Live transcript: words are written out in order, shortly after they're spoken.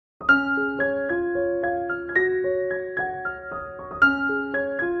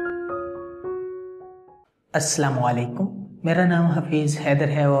अस्सलामुअलैकुम। मेरा नाम हफीज़ हैदर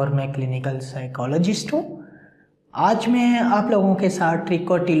है और मैं क्लिनिकल साइकोलॉजिस्ट हूँ। आज मैं आप लोगों के साथ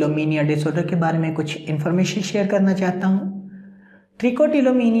ट्रिकोटिलोमीनिया डिसऑर्डर के बारे में कुछ इन्फॉर्मेशन शेयर करना चाहता हूँ।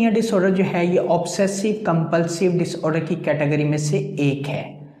 ट्रिकोटिलोमीनिया डिसऑर्डर जो है ये ऑब्सेसिव कंपल्सिव डिसऑर्डर की कैटेगरी में से एक है।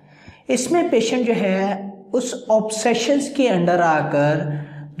 इसमें पेशेंट जो है उस ऑब्सेशंस के अंडर आकर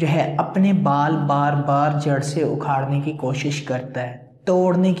जो है अपने बाल बार बार जड़ से उखाड़ने की कोशिश करता है,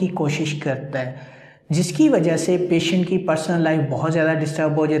 तोड़ने की कोशिश करता है, जिसकी वजह से पेशेंट की पर्सनल लाइफ बहुत ज़्यादा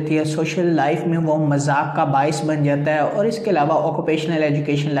डिस्टर्ब हो जाती है। सोशल लाइफ में वो मजाक का बाइस बन जाता है और इसके अलावा ऑक्यूपेशनल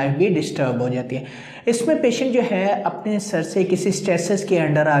एजुकेशन लाइफ भी डिस्टर्ब हो जाती है। इसमें पेशेंट जो है अपने सर से किसी स्ट्रेसेस के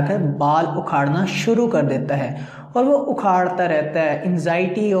अंडर आकर बाल उखाड़ना शुरू कर देता है और वो उखाड़ता रहता है।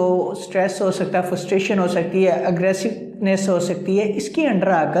 एंजाइटी हो, स्ट्रेस हो सकता है, फ्रस्ट्रेशन हो सकती है, अग्रेसिवनेस हो सकती है। इसके अंडर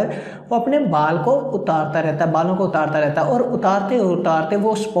आकर वो अपने बाल को उतारता रहता है, बालों को उतारता रहता है और उतारते उतारते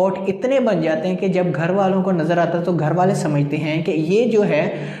वो स्पॉट इतने बन जाते हैं कि जब घर वालों को नज़र आता है तो घर वाले समझते हैं कि ये जो है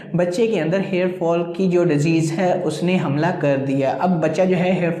बच्चे के अंदर हेयर फॉल की जो डिजीज़ है उसने हमला कर दिया। अब बच्चा जो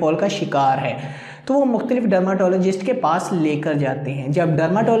है हेयर फॉल का शिकार है, तो वो मुख्तलिफ डर्माटोलॉजिस्ट के पास लेकर जाते हैं। जब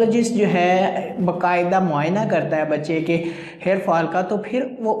डर्माटोलॉजिस्ट जो है बाकायदा मुआयना करता है बच्चे के हेयर फॉल का, तो फिर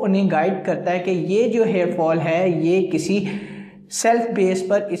वो उन्हें गाइड करता है कि ये जो हेयर फॉल है ये किसी सेल्फ बेस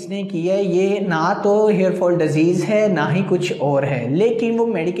पर इसने किया है, ये ना तो हेयर फॉल डिजीज़ है ना ही कुछ और है। लेकिन वो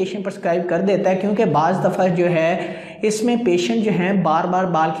मेडिकेशन प्रिस्क्राइब कर देता है क्योंकि बाज़ दफ़ा जो है इसमें पेशेंट जो है बार बार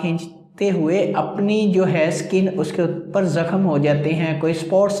बाल खींचते हुए अपनी जो है स्किन उसके ऊपर ज़ख्म हो जाते हैं, कोई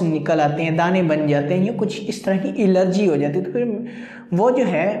स्पॉट्स निकल आते हैं, दाने बन जाते हैं, या कुछ इस तरह की एलर्जी हो जाती है, तो फिर वो जो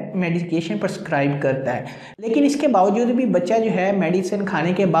है मेडिकेशन प्रिस्क्राइब करता है। लेकिन इसके बावजूद भी बच्चा जो है मेडिसिन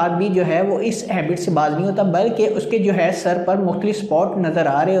खाने के बाद भी जो है वो इस हैबिट से बाज नहीं होता, बल्कि उसके जो है सर पर मुख्तलिफ स्पॉट नज़र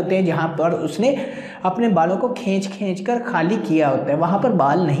आ रहे होते हैं जहाँ पर उसने अपने बालों को खींच कर खाली किया होता है, वहाँ पर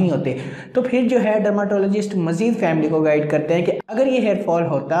बाल नहीं होते। तो फिर जो है डर्माटोलॉजिस्ट मज़ीद फैमिली को गाइड करते हैं कि अगर ये हेयर फॉल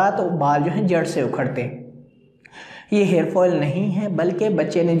होता तो बाल जो है जड़ से उखड़ते। ये हेयर फॉल नहीं है, बल्कि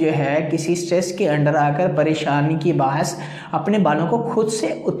बच्चे ने जो है किसी स्ट्रेस के अंडर आकर परेशानी की बायस अपने बालों को खुद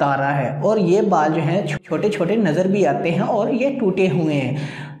से उतारा है और ये बाल जो हैं छोटे छोटे नज़र भी आते हैं और ये टूटे हुए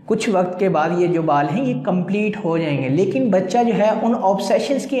हैं। कुछ वक्त के बाद ये जो बाल हैं ये कंप्लीट हो जाएंगे। लेकिन बच्चा जो है उन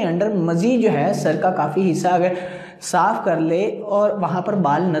ऑब्सेशंस के अंडर मज़ीद जो है सर का काफ़ी हिस्सा अगर साफ़ कर ले और वहाँ पर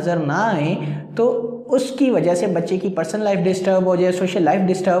बाल नज़र ना आए तो उसकी वजह से बच्चे की पर्सनल लाइफ डिस्टर्ब हो जाए, सोशल लाइफ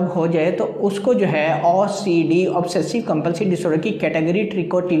डिस्टर्ब हो जाए, तो उसको जो है OCD ऑब्सेसिव कंपल्सिव डिसऑर्डर की कैटेगरी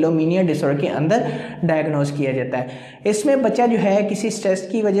ट्रिकोटिलोमीनिया डिसऑर्डर के अंदर डायग्नोज किया जाता है। इसमें बच्चा जो है किसी स्ट्रेस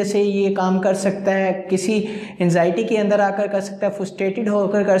की वजह से ये काम कर सकता है, किसी एंजाइटी के अंदर आकर कर सकता है, फ्रस्ट्रेटेड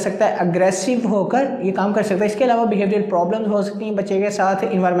होकर कर सकता है, अग्रेसिव होकर ये काम कर सकता है। इसके अलावा बिहेवियरल प्रॉब्लम्स हो सकती हैं बच्चे के साथ,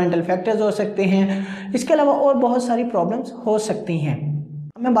 इन्वायरमेंटल फैक्टर्स हो सकते हैं, इसके अलावा और बहुत सारी प्रॉब्लम्स हो सकती हैं।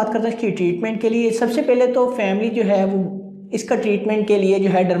 मैं बात करता हूँ इसकी ट्रीटमेंट के लिए। सबसे पहले तो फैमिली जो है वो इसका ट्रीटमेंट के लिए जो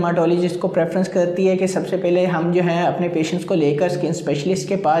है डर्माटोलॉजिस्ट को प्रेफरेंस करती है कि सबसे पहले हम जो है अपने पेशेंट्स को लेकर स्किन स्पेशलिस्ट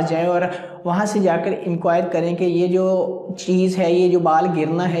के पास जाएं और वहाँ से जाकर इंक्वायर करें कि ये जो चीज़ है, ये जो बाल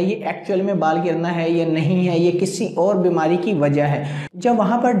गिरना है, ये एक्चुअल में बाल गिरना है या नहीं है, ये किसी और बीमारी की वजह है। जब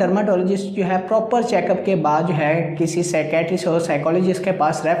वहाँ पर डर्माटोलॉजिस्ट जो है प्रॉपर चेकअप के बाद जो है किसी साइकेट्रिस्ट और साइकोलॉजिस्ट के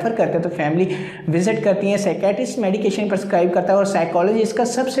पास रेफ़र करते हैं तो फैमिली विजिट करती है। साइकेट्रिस्ट मेडिकेशन प्रिस्क्राइब करता है और साइकोलॉजिस्ट का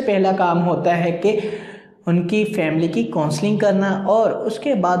सबसे पहला काम होता है कि उनकी फैमिली की काउंसलिंग करना और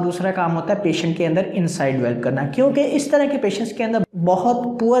उसके बाद दूसरा काम होता है पेशेंट के अंदर इंसाइट डेवलप करना, क्योंकि इस तरह के पेशेंट्स के अंदर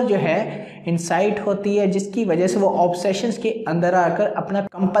बहुत पुअर जो है इंसाइट होती है, जिसकी वजह से वो ऑब्सेशंस के अंदर आकर अपना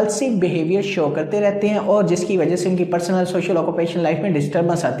कंपल्सिव बिहेवियर शो करते रहते हैं और जिसकी वजह से उनकी पर्सनल सोशल ऑक्यूपेशनल लाइफ में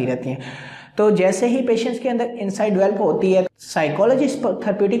डिस्टर्बेंस आती रहती है। तो जैसे ही पेशेंट्स के अंदर इंसाइट डेवलप होती है, साइकोलॉजिस्ट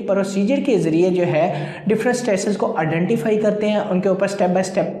थेरेप्यूटिक प्रोसीजर के ज़रिए जो है डिफरेंट स्ट्रेसेस को आइडेंटिफाई करते हैं, उनके ऊपर स्टेप बाय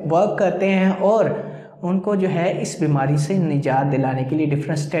स्टेप वर्क करते हैं और उनको जो है इस बीमारी से निजात दिलाने के लिए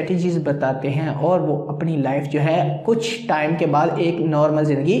डिफरेंट स्ट्रेटजीज बताते हैं और वो अपनी लाइफ जो है कुछ टाइम के बाद एक नॉर्मल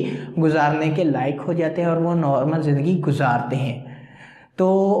ज़िंदगी गुजारने के लायक हो जाते हैं और वो नॉर्मल ज़िंदगी गुजारते हैं।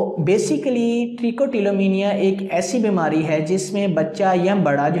 तो बेसिकली ट्रिकोटिलोमीनिया एक ऐसी बीमारी है जिसमें बच्चा या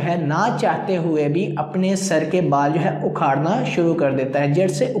बड़ा जो है ना चाहते हुए भी अपने सर के बाल जो है उखाड़ना शुरू कर देता है, जड़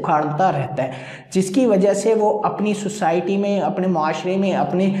से उखाड़ता रहता है, जिसकी वजह से वो अपनी सोसाइटी में, अपने माशरे में,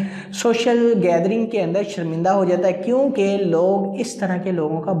 अपने सोशल गैदरिंग के अंदर शर्मिंदा हो जाता है, क्योंकि लोग इस तरह के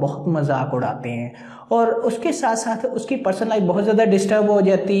लोगों का बहुत मजाक उड़ाते हैं और उसके साथ साथ उसकी पर्सनल लाइफ बहुत ज़्यादा डिस्टर्ब हो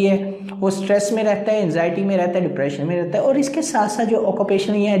जाती है। वो स्ट्रेस में रहता है, एंजाइटी में रहता है, डिप्रेशन में रहता है और इसके साथ साथ जो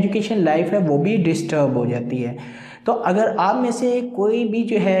ऑक्यूपेशन या एजुकेशन लाइफ है वो भी डिस्टर्ब हो जाती है। तो अगर आप में से कोई भी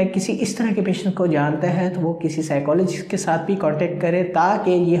जो है किसी इस तरह के पेशेंट को जानता है तो वो किसी साइकोलॉजिस्ट के साथ भी कांटेक्ट करे,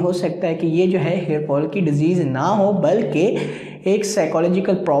 ताकि ये हो सकता है कि ये जो है हेयर फॉल की डिजीज़ ना हो बल्कि एक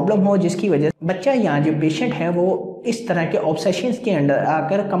साइकोलॉजिकल प्रॉब्लम हो, जिसकी वजह से बच्चा या जो पेशेंट है वो इस तरह के ऑब्सेशंस के अंडर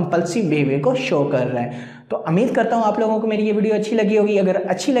आकर कंपल्सिव बिहेवियर को शो कर रहा है। तो उम्मीद करता हूँ आप लोगों को मेरी ये वीडियो अच्छी लगी होगी। अगर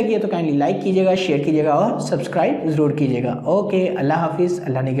अच्छी लगी है तो काइंडली लाइक कीजिएगा, शेयर कीजिएगा और सब्सक्राइब ज़रूर कीजिएगा। ओके, अल्लाह हाफिज़,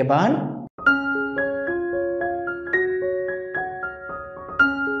 अल्लाह निगहबान।